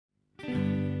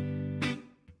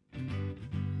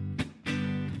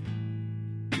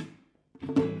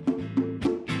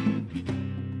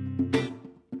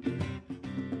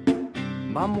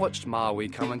Mum watched Maui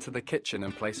come into the kitchen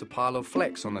and place a pile of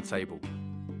flax on the table.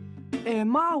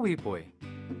 Maui boy,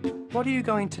 what are you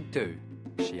going to do?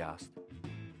 She asked.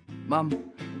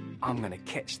 Mum, I'm going to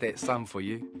catch that sun for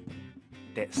you.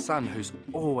 That sun who's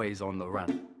always on the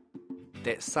run.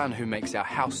 That sun who makes our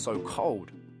house so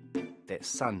cold. That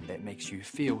sun that makes you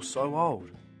feel so old.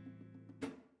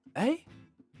 Eh?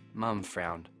 Mum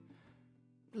frowned.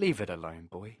 Leave it alone,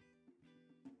 boy.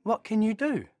 What can you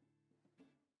do?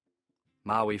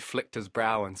 Maui flicked his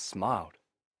brow and smiled.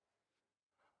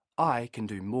 I can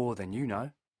do more than you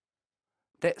know.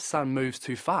 That sun moves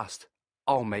too fast.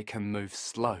 I'll make him move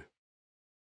slow.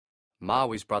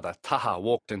 Maui's brother Taha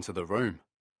walked into the room.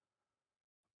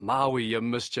 Maui, you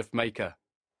mischief maker.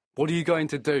 What are you going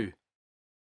to do?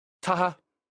 Taha,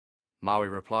 Maui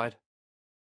replied.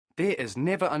 There is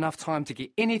never enough time to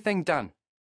get anything done.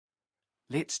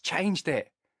 Let's change that.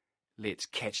 Let's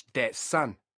catch that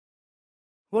sun.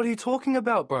 What are you talking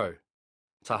about, bro?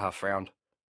 Taha frowned.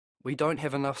 We don't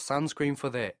have enough sunscreen for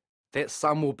that. That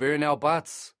sun will burn our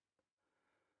butts.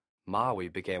 Maui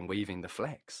began weaving the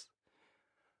flax.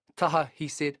 Taha, he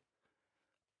said,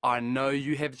 I know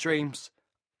you have dreams.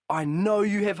 I know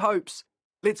you have hopes.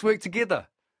 Let's work together.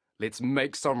 Let's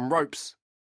make some ropes.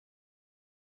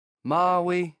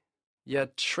 Maui, you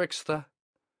trickster.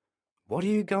 What are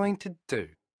you going to do?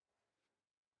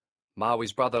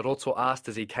 Maui's brother Roto asked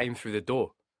as he came through the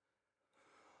door.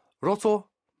 Roto,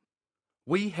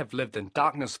 we have lived in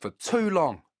darkness for too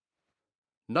long.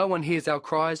 No one hears our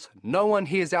cries, no one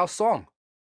hears our song.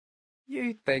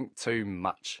 You think too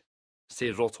much,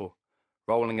 said Roto,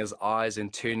 rolling his eyes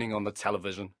and turning on the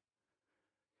television.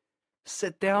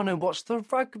 Sit down and watch the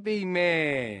rugby,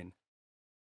 man.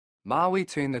 Maui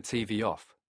turned the TV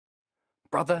off.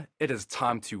 Brother, it is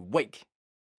time to wake.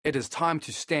 It is time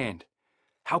to stand.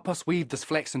 Help us weave this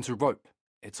flax into rope.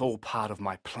 It's all part of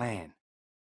my plan.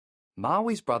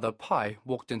 Maui's brother Pai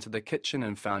walked into the kitchen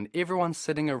and found everyone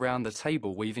sitting around the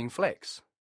table weaving flax.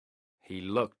 He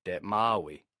looked at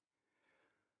Maui.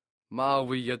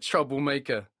 Maui, you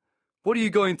troublemaker. What are you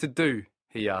going to do?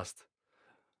 He asked.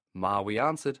 Maui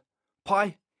answered,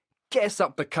 Pai, gas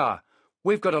up the car.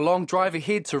 We've got a long drive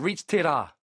ahead to reach Te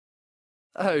Rā.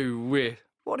 Oh,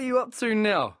 what are you up to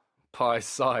now? Pai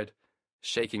sighed,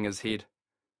 shaking his head.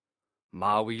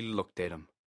 Maui looked at him.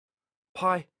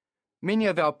 Pai, many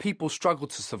of our people struggle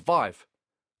to survive.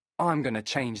 I'm going to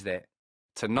change that.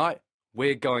 Tonight,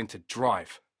 we're going to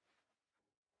drive.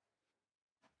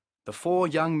 The four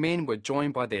young men were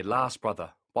joined by their last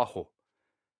brother, Waho.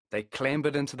 They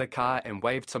clambered into the car and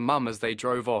waved to Mum as they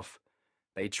drove off.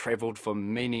 They travelled for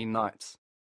many nights.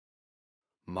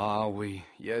 Maui,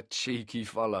 you cheeky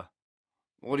fella.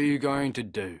 What are you going to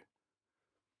do?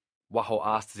 Waho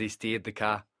asked as he steered the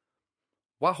car.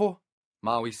 Waho,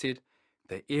 Maui said,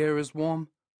 the air is warm.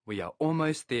 We are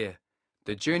almost there.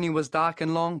 The journey was dark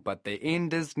and long, but the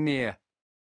end is near.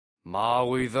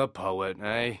 Maui the poet,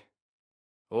 eh?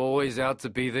 Always out to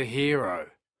be the hero,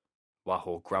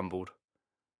 Waho grumbled.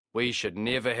 We should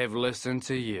never have listened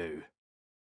to you.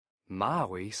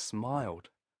 Maui smiled.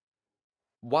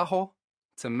 Waho,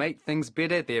 to make things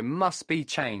better there must be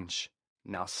change.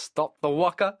 Now stop the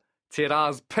waka, Te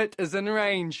Rā's pit is in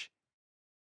range.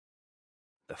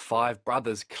 The five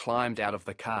brothers climbed out of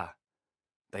the car.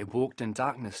 They walked in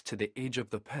darkness to the edge of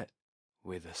the pit,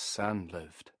 where the sun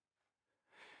lived.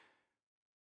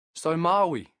 So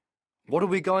Maui, what are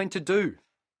we going to do?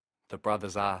 The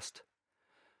brothers asked.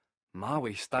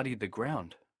 Maui studied the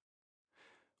ground.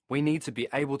 We need to be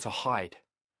able to hide.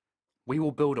 We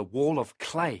will build a wall of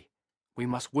clay. We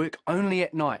must work only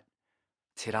at night.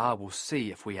 Te Rā will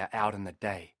see if we are out in the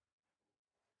day.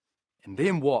 And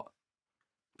then what?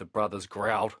 The brothers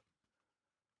growled.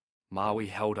 Maui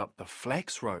held up the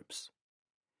flax ropes.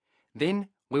 Then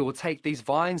we will take these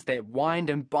vines that wind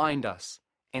and bind us,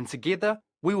 and together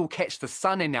we will catch the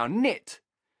sun in our net.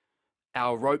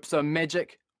 Our ropes are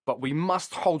magic, but we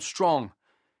must hold strong.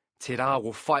 Te Rā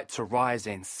will fight to rise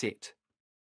and set.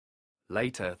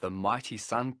 Later, the mighty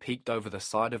sun peeked over the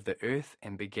side of the earth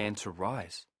and began to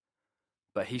rise.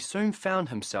 But he soon found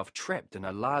himself trapped in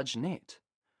a large net.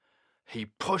 He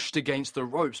pushed against the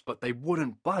ropes, but they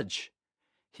wouldn't budge.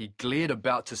 He glared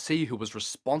about to see who was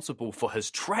responsible for his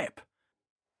trap.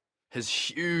 His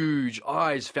huge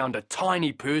eyes found a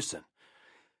tiny person.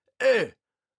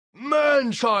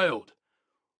 Man-child!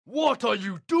 What are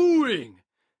you doing?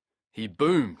 He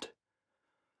boomed.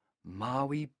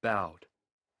 Maui bowed.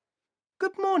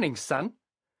 Good morning, son.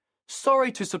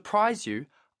 Sorry to surprise you.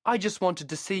 I just wanted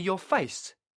to see your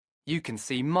face. You can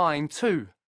see mine too.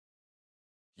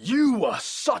 You are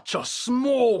such a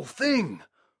small thing.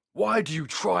 Why do you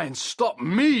try and stop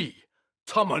me,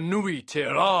 Tamanui te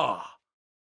rā?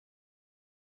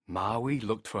 Maui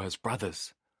looked for his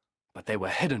brothers, but they were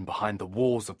hidden behind the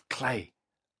walls of clay,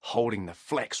 holding the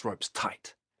flax ropes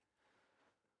tight.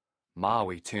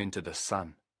 Maui turned to the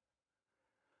sun.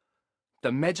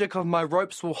 The magic of my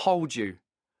ropes will hold you.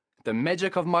 The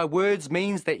magic of my words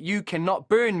means that you cannot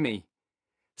burn me.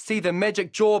 See the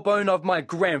magic jawbone of my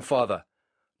grandfather.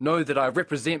 Know that I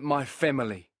represent my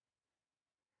family.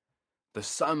 The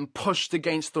sun pushed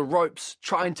against the ropes,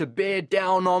 trying to bear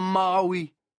down on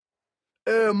Maui.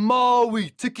 Maui,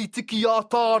 tiki tiki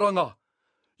ātāranga!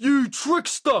 You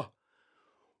trickster!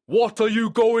 What are you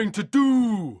going to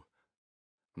do?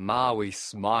 Maui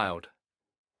smiled.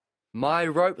 My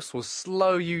ropes will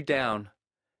slow you down.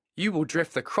 You will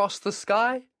drift across the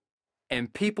sky,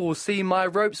 and people will see my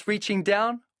ropes reaching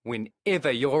down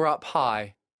whenever you're up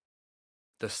high.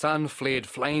 The sun flared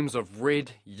flames of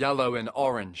red, yellow, and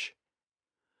orange.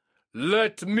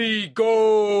 Let me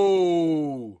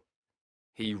go!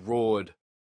 He roared.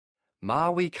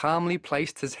 Maui calmly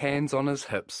placed his hands on his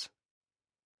hips.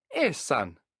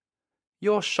 Sun,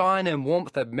 your shine and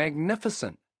warmth are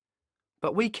magnificent,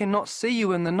 but we cannot see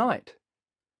you in the night.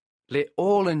 Let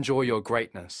all enjoy your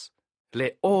greatness.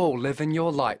 Let all live in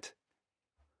your light.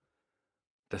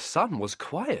 The sun was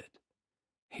quiet.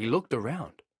 He looked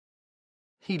around.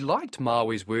 He liked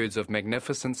Maui's words of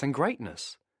magnificence and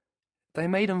greatness. They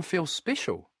made him feel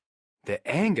special. The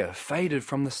anger faded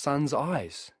from the sun's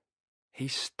eyes. He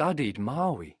studied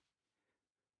Maui.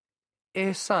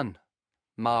 Sun,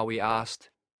 Maui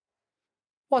asked,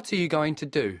 what are you going to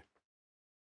do?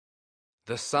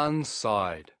 The sun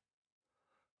sighed.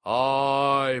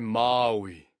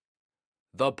 Maui,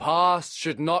 the past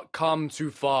should not come too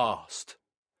fast.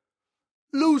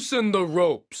 Loosen the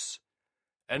ropes,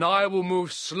 and I will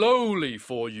move slowly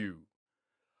for you.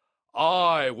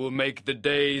 I will make the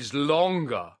days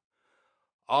longer.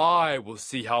 I will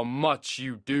see how much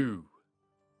you do.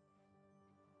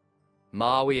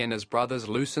 Maui and his brothers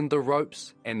loosened the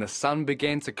ropes, and the sun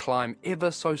began to climb ever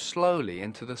so slowly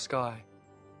into the sky.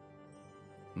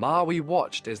 Maui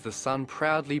watched as the sun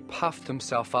proudly puffed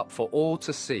himself up for all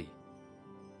to see.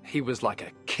 He was like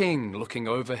a king looking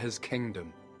over his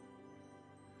kingdom.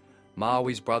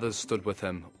 Maui's brothers stood with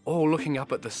him, all looking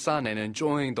up at the sun and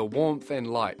enjoying the warmth and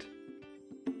light.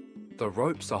 The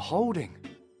ropes are holding.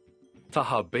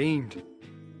 Taha beamed.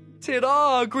 Te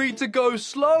rā agreed to go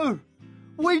slow.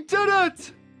 We did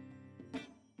it!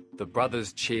 The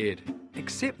brothers cheered,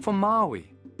 except for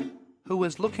Maui, who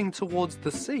was looking towards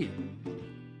the sea.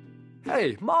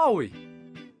 Hey, Maui,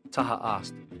 Taha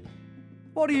asked.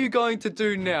 What are you going to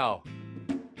do now?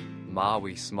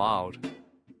 Maui smiled.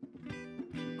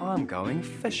 I'm going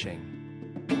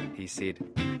fishing, he said.